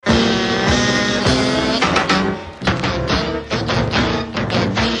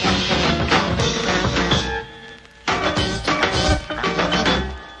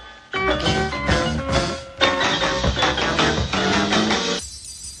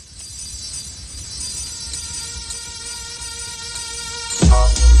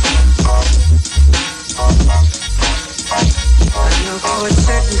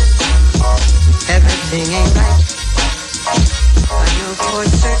everything ain't right. I know for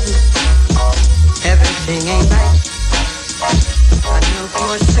certain, everything ain't right. I know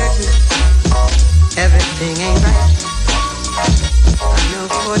for certain, everything ain't right. I know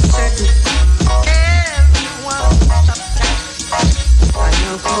for certain, everyone's uptight. I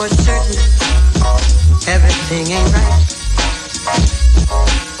know for certain, everything ain't right.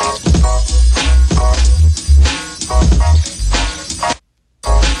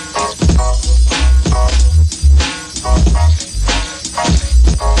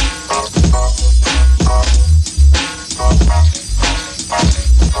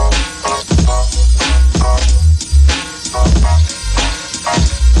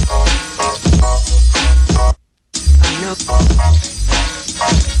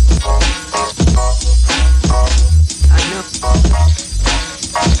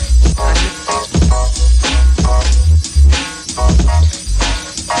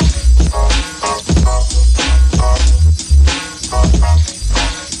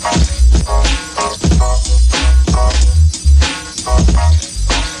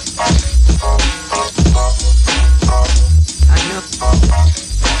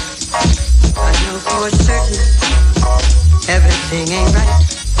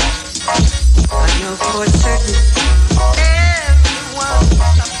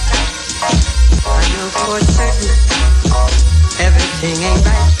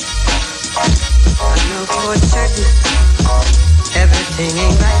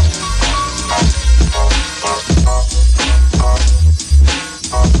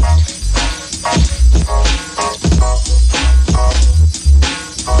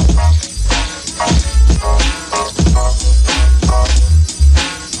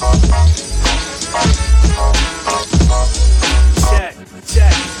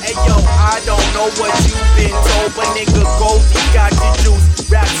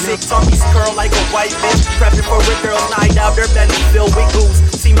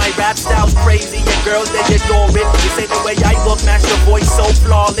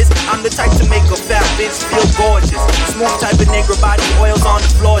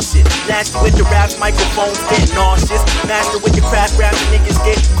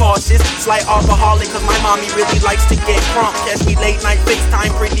 Slight alcoholic cause my mommy really likes to get crunk. Catch me late night FaceTime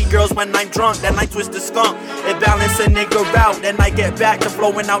pretty girls when I'm drunk. Then I twist the skunk and balance a nigga out. Then I get back to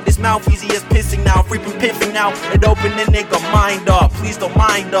flowing out this mouth easy as pissing now. Free from piffing now and open the nigga mind up. Please don't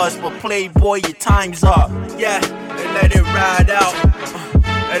mind us, but playboy your time's up. Yeah, and let it ride out.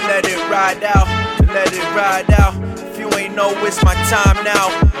 And let it ride out. And let it ride out. If you ain't know it's my time now.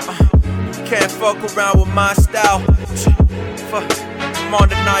 Can't fuck around with my style. Fuck. I'm on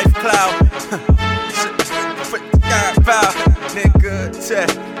the knife cloud. Nigga, check.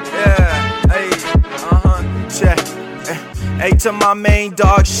 Yeah, hey, check. Hey, to my main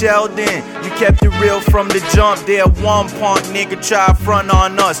dog Sheldon, you kept it real from the jump. There one punk nigga try front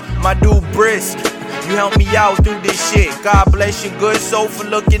on us. My dude Brisk, you helped me out through this shit. God bless your good soul for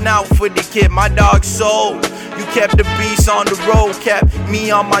looking out for the kid. My dog Soul, you kept the beast on the road, kept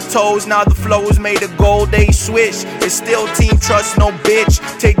me on my toes. Now the flows made a gold age switch. It's still team trust, no bitch.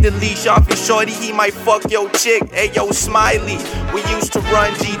 Take the leash off your shorty, he might fuck your chick. Hey yo, Smiley, we used to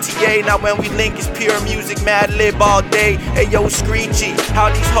run GTA. Now when we link, it's pure music, mad lib all day. Hey yo, Screechy, how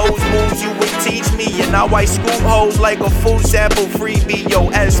these hoes moves you would teach me. And now I scoop hoes like a food sample freebie. Yo,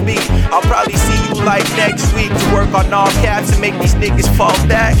 SB, I'll probably see you like next week to work on all caps and make these niggas fall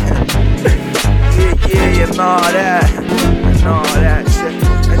back. Yeah, and all that shit.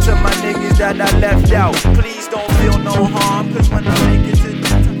 And to my niggas that I left out, please don't feel no harm, cause when I make it to the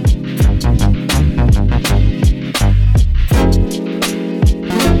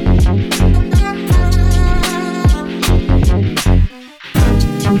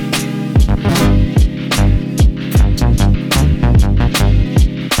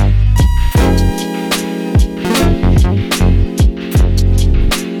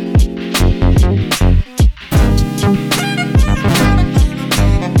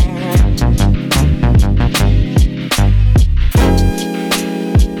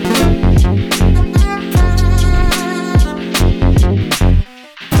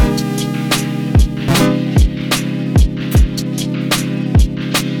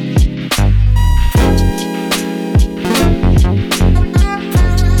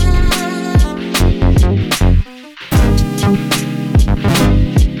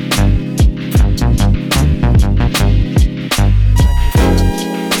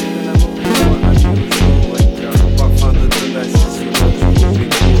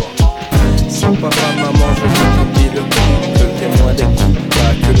Papa, maman, je veux tenter le coup, que t'es moins des coups.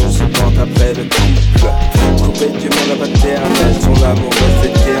 que l'on se porte après le couple. Coupé du monde paternel, son amour reste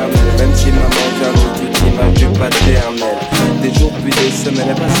éternel. Même si maman vient nous toute l'image du paternel. Des jours puis des semaines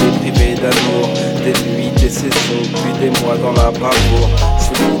à passer privées d'amour. Des nuits, des saisons, puis des mois dans la bravoure.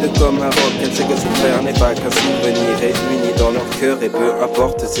 Solide comme un roc, elle sait que son frère n'est pas qu'un souvenir. Réuni dans leur cœur et peu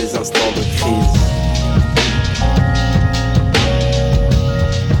importe ces instants de crise.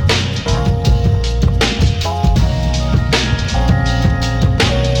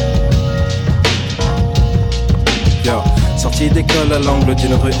 Sorti d'école à l'angle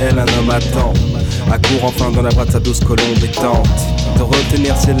d'une ruelle, un homme attend. Accourt enfin dans la bras de sa douce colombe et tente de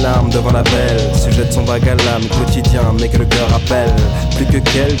retenir ses larmes devant la belle. Sujet de son vague à l'âme quotidien, mais que le cœur appelle. Plus que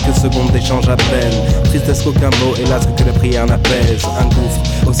quelques secondes d'échange à peine. Tristesse qu'aucun mot, hélas, que la prière n'apaise. Un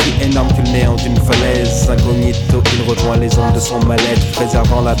gouffre aussi énorme que le néant d'une falaise. Incognito, il rejoint les ondes de son mal-être,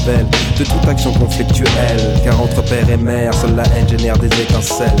 préservant la belle de toute action conflictuelle. Car entre père et mère, seule la haine génère des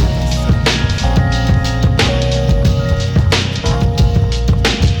étincelles.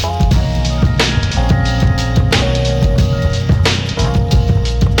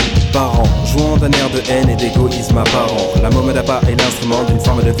 Parents, jouant d'un air de haine et d'égoïsme apparent. La môme d'abat est l'instrument d'une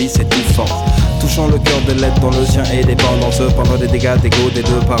forme de vice étouffant, touchant le cœur de l'être dont le sien est dépendant. Cependant des dégâts d'ego des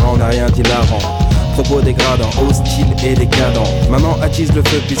deux parents n'a rien d'hilarant. Propos dégradants, hostiles et décadents. Maman attise le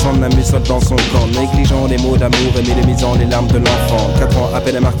feu puissant de la muscle dans son camp, négligeant les mots d'amour et minimisant les larmes de l'enfant. 4 ans à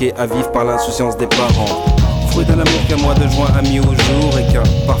peine marqués à vivre par l'insouciance des parents. Fruit d'un amour qu'un mois de juin a mis au jour et qu'un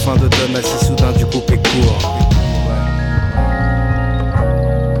parfum d'automne assis soudain du coupé court.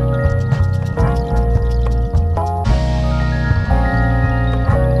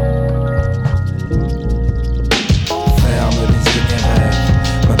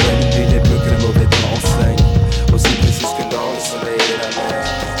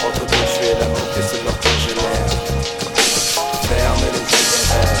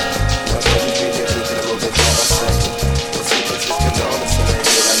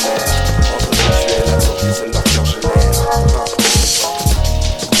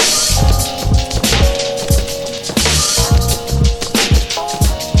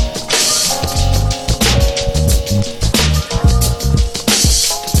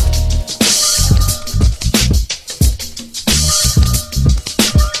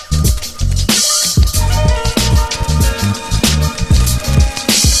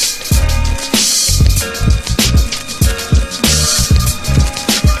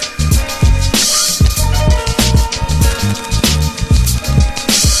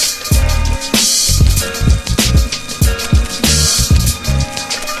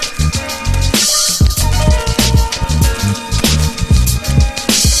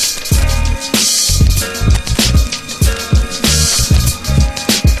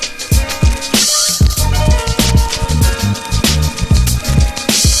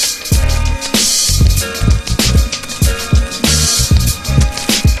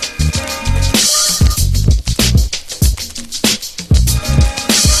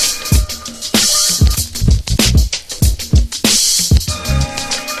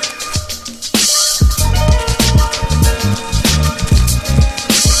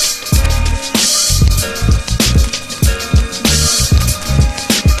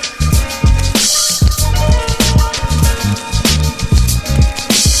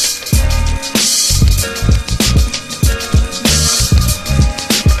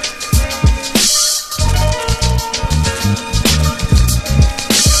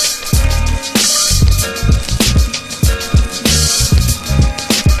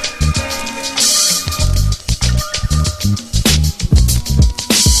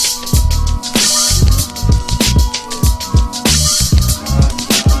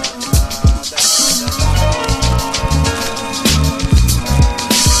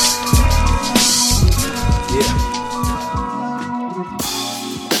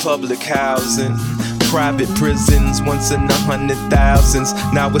 Public housing, private prisons, once in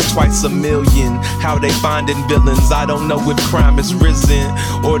 100,000s, now it's twice a million. How they finding villains, I don't know if crime is risen,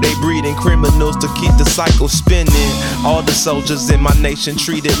 or they breeding criminals to keep the cycle spinning. All the soldiers in my nation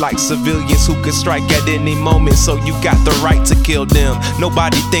treated like civilians who could strike at any moment, so you got the right to kill them.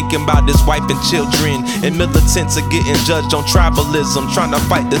 Nobody thinking about his wife and children, and militants are getting judged on tribalism, trying to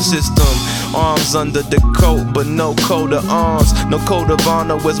fight the system. Arms under the coat, but no coat of arms, no code of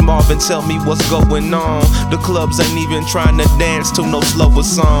honor. Where's Marvin? Tell me what's going on. The clubs ain't even trying to dance to no slower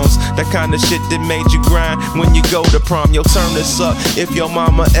songs. That kind of shit that made you grind when you go to prom. Your turn to suck if your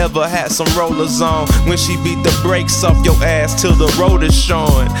mama ever had some rollers on, when she beat the brakes off your ass till the road is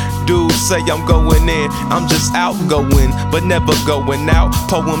showing. Dudes say I'm going in, I'm just outgoing, but never going out.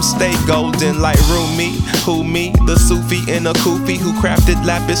 Poems stay golden like Rumi. Who me? The Sufi in a kufi who crafted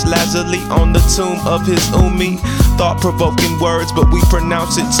lapis lazuli on the tomb of his Umi. Thought-provoking words, but we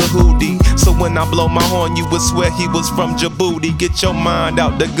pronounce it Tahuti. So when I blow my horn, you would swear he was from Djibouti. Get your mind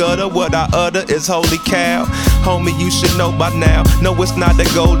out the gutter, what I utter is holy cow. Homie, you should know by now, no it's not a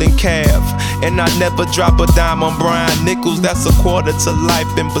golden calf. And I never drop a dime on Brian Nichols, that's a quarter to life.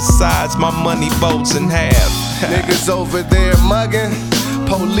 And besides, my money folds in half. Niggas over there mugging,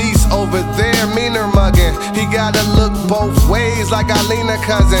 police over there meaner mugging. He gotta look both ways like Alina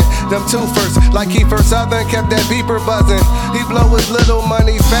cousin. Them two first, like Kiefer Southern, kept that beeper buzzing. He blow his little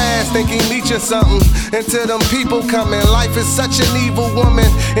money fast, think he Nietzsche something. Until them people coming, life is such an evil woman.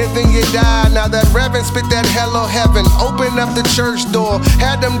 And then you die, now that Reverend spit that hello heaven. Open up the church door,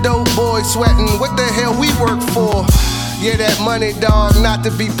 had them dope boys sweating. What the hell we work for? Yeah, that money, dog, not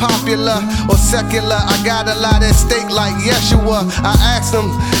to be popular or secular. I got a lot at stake like Yeshua. I asked him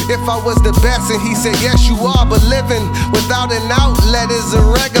if I was the best, and he said, yes, you are, but living without an outlet is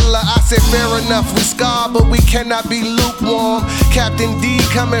irregular. I said, fair enough, we scarred, but we cannot be lukewarm. Captain D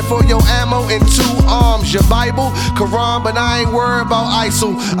coming for your ammo in 2 arms. Your Bible, Quran, but I ain't worried about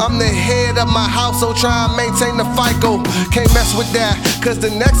ISIL. I'm the head of my household, try and maintain the FICO. Can't mess with that, cause the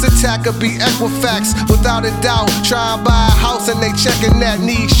next attack will be Equifax. Without a doubt, try and buy a house and they checking that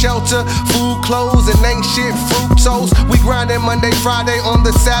need shelter, food, clothes, and ain't shit fructose. We grinding Monday, Friday, on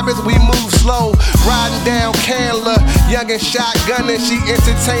the Sabbath we move slow. Riding down Candler, young and shotgunning, she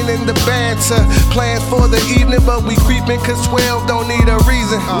entertaining the banter. Plans for the evening, but we creeping cause 12 don't need a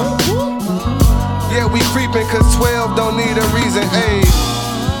reason. Yeah, we creeping cause 12 don't need a reason. Ayy.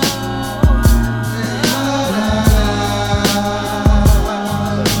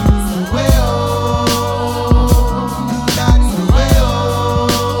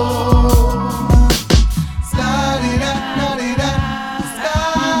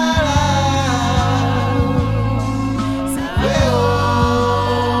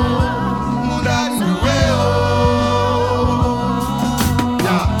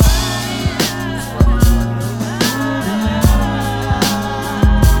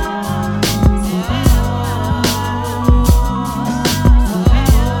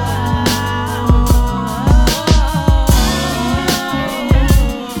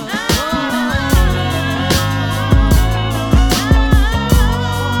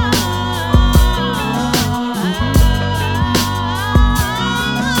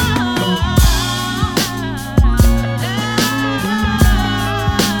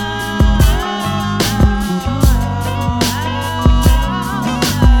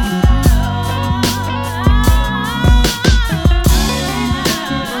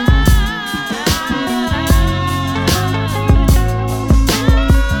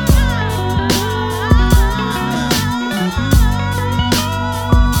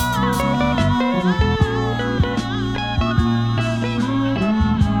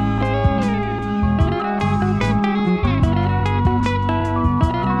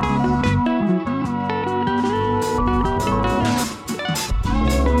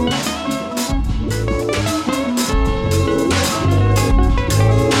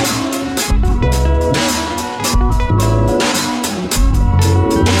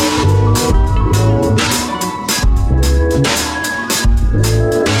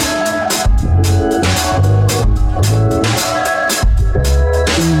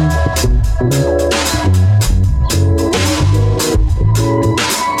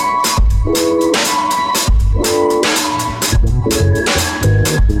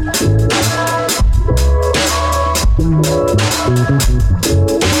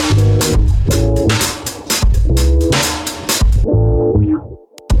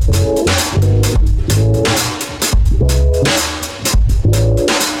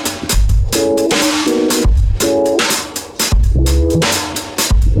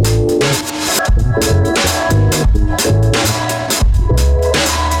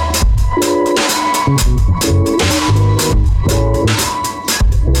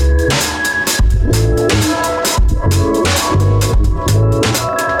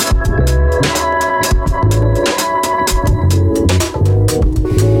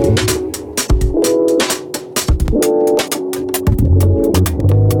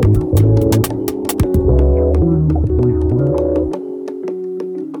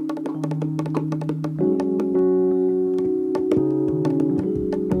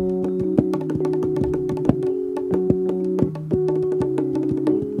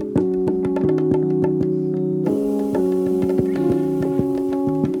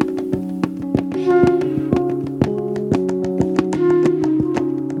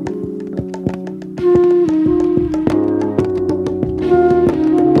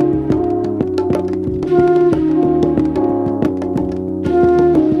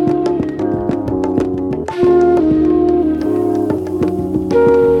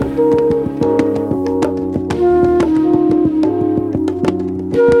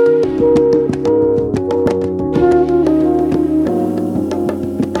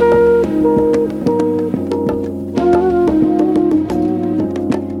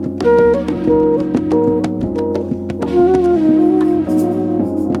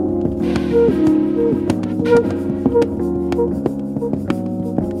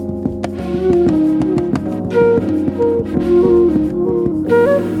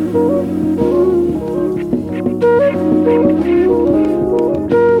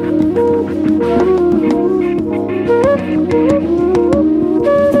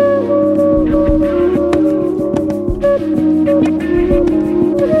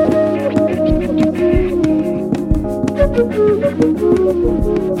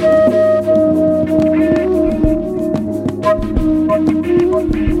 Thank